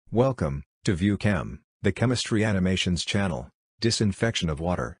Welcome to ViewChem, the chemistry animations channel. Disinfection of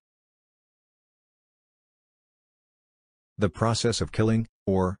water. The process of killing,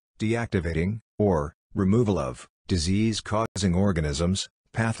 or deactivating, or removal of disease-causing organisms,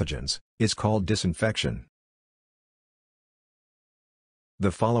 pathogens, is called disinfection.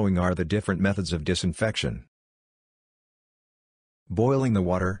 The following are the different methods of disinfection: boiling the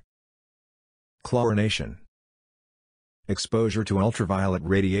water, chlorination, exposure to ultraviolet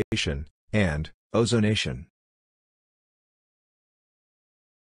radiation, and ozonation.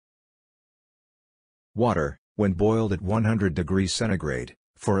 Water, when boiled at 100 degrees centigrade,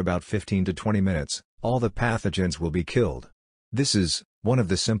 for about 15 to 20 minutes, all the pathogens will be killed. This is one of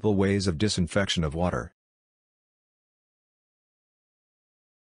the simple ways of disinfection of water.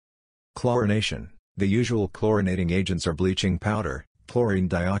 Chlorination. The usual chlorinating agents are bleaching powder, chlorine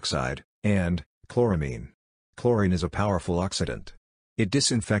dioxide, and chloramine. Chlorine is a powerful oxidant. It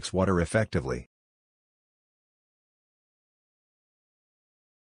disinfects water effectively.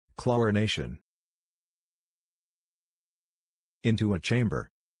 Chlorination. Into a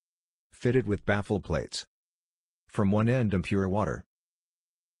chamber fitted with baffle plates. From one end impure water,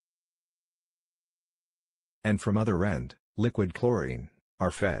 and from other end, liquid chlorine,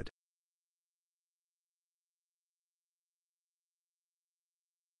 are fed.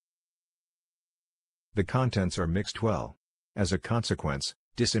 The contents are mixed well. As a consequence,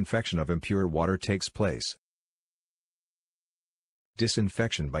 disinfection of impure water takes place.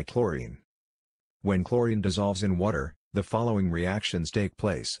 Disinfection by chlorine. When chlorine dissolves in water, the following reactions take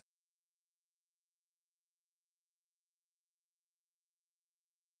place.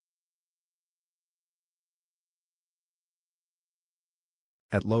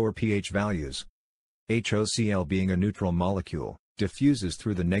 At lower pH values, HOCl, being a neutral molecule, diffuses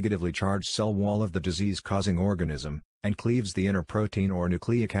through the negatively charged cell wall of the disease-causing organism, and cleaves the inner protein or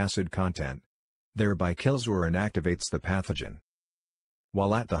nucleic acid content. Thereby kills or inactivates the pathogen.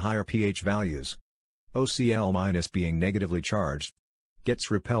 While at the higher pH values, OCl-, being negatively charged, gets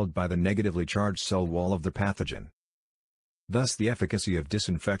repelled by the negatively charged cell wall of the pathogen. Thus the efficacy of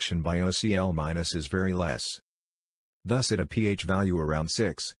disinfection by OCl- is very less. Thus at a pH value around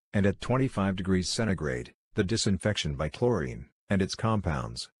 6, and at 25 degrees centigrade, the disinfection by chlorine, and its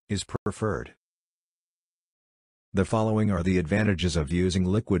compounds, is preferred. The following are the advantages of using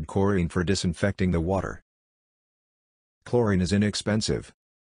liquid chlorine for disinfecting the water. Chlorine is inexpensive.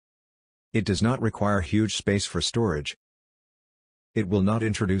 It does not require huge space for storage. It will not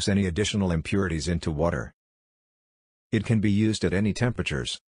introduce any additional impurities into water. It can be used at any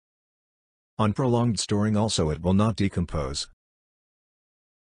temperatures. On prolonged storing also it will not decompose.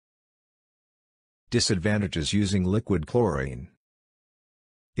 Disadvantages using liquid chlorine.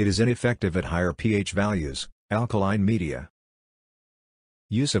 It is ineffective at higher pH values, alkaline media.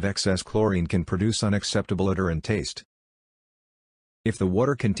 Use of excess chlorine can produce unacceptable odor and taste. If the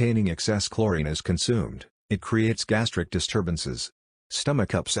water containing excess chlorine is consumed, it creates gastric disturbances,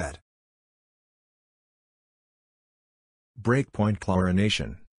 stomach upset. Breakpoint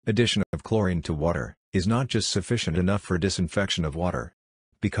chlorination. Addition of chlorine to water is not just sufficient enough for disinfection of water.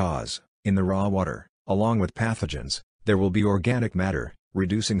 Because, in the raw water, along with pathogens, there will be organic matter,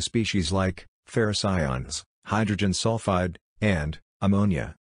 reducing species like ferrous ions, hydrogen sulfide, and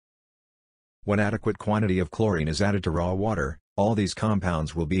ammonia. When adequate quantity of chlorine is added to raw water, all these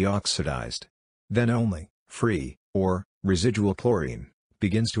compounds will be oxidized. Then only free, or residual chlorine,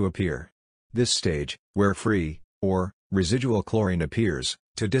 begins to appear. This stage, where free, or residual chlorine appears,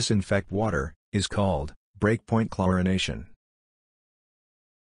 to disinfect water, is called breakpoint chlorination.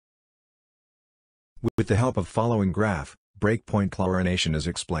 With the help of following graph, breakpoint chlorination is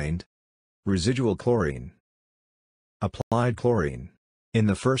explained. Residual chlorine. Applied chlorine. In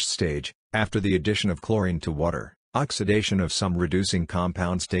the first stage, after the addition of chlorine to water, oxidation of some reducing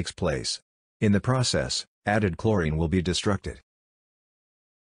compounds takes place. In the process, added chlorine will be destructed.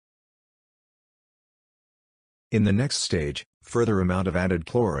 In the next stage, further amount of added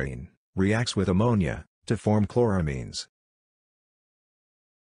chlorine reacts with ammonia to form chloramines.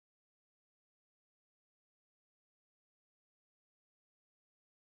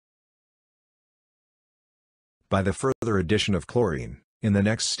 By the further addition of chlorine, in the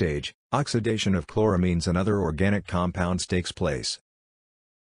next stage, oxidation of chloramines and other organic compounds takes place.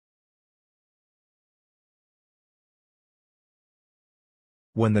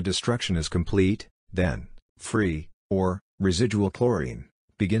 When the destruction is complete, then free, or residual chlorine,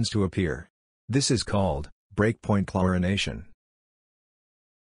 begins to appear. This is called breakpoint chlorination.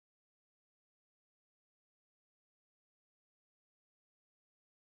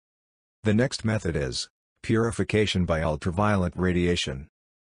 The next method is purification by ultraviolet radiation.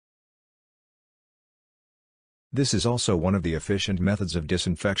 This is also one of the efficient methods of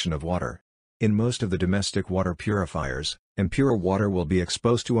disinfection of water. In most of the domestic water purifiers, impure water will be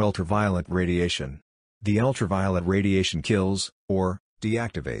exposed to ultraviolet radiation. The ultraviolet radiation kills, or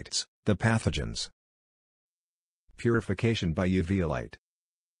deactivates, the pathogens. Purification by UV light.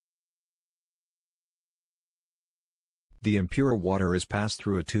 The impure water is passed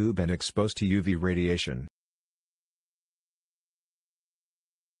through a tube and exposed to UV radiation.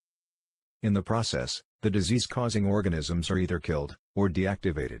 In the process, the disease-causing organisms are either killed, or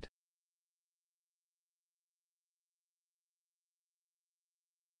deactivated.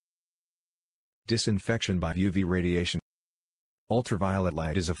 Disinfection by UV radiation. Ultraviolet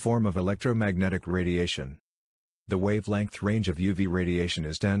light is a form of electromagnetic radiation. The wavelength range of UV radiation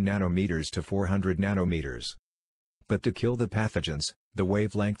is 10 nanometers to 400 nanometers. But to kill the pathogens, the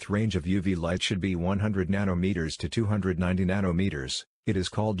wavelength range of UV light should be 100 nanometers to 290 nanometers. It is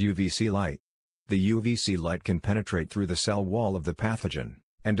called UVC light. The UVC light can penetrate through the cell wall of the pathogen,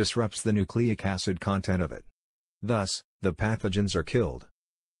 and disrupts the nucleic acid content of it. Thus, the pathogens are killed.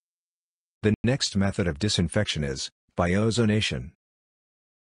 The next method of disinfection is by ozonation.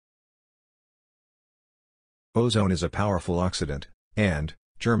 Ozone is a powerful oxidant and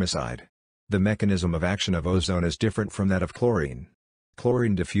germicide. The mechanism of action of ozone is different from that of chlorine.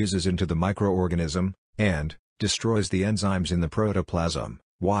 Chlorine diffuses into the microorganism and destroys the enzymes in the protoplasm,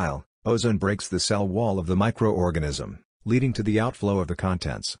 while ozone breaks the cell wall of the microorganism, leading to the outflow of the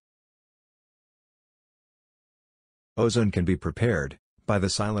contents. Ozone can be prepared by the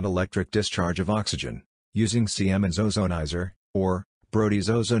silent electric discharge of oxygen, using Siemens ozonizer, or Brody's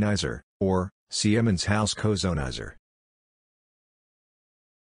ozonizer, or Siemens house ozonizer.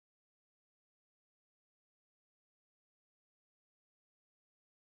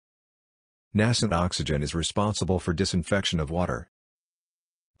 Nascent oxygen is responsible for disinfection of water.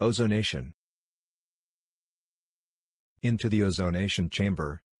 Ozonation. Into the ozonation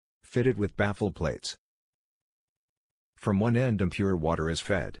chamber, fitted with baffle plates. From one end impure water is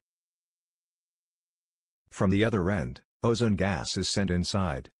fed. From the other end, ozone gas is sent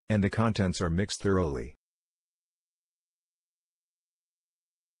inside, and the contents are mixed thoroughly.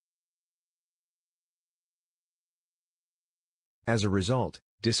 As a result,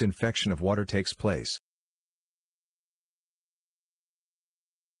 disinfection of water takes place.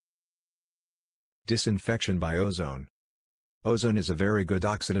 Disinfection by ozone. Ozone is a very good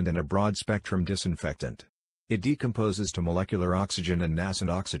oxidant and a broad-spectrum disinfectant. It decomposes to molecular oxygen and nascent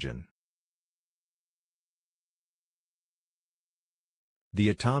oxygen. The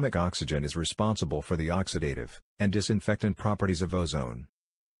atomic oxygen is responsible for the oxidative and disinfectant properties of ozone.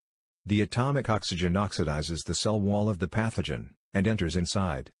 The atomic oxygen oxidizes the cell wall of the pathogen and enters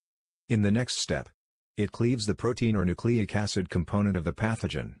inside. In the next step, it cleaves the protein or nucleic acid component of the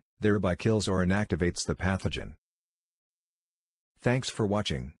pathogen, thereby kills or inactivates the pathogen. Thanks for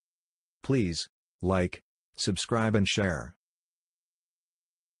watching. Please like, subscribe and share.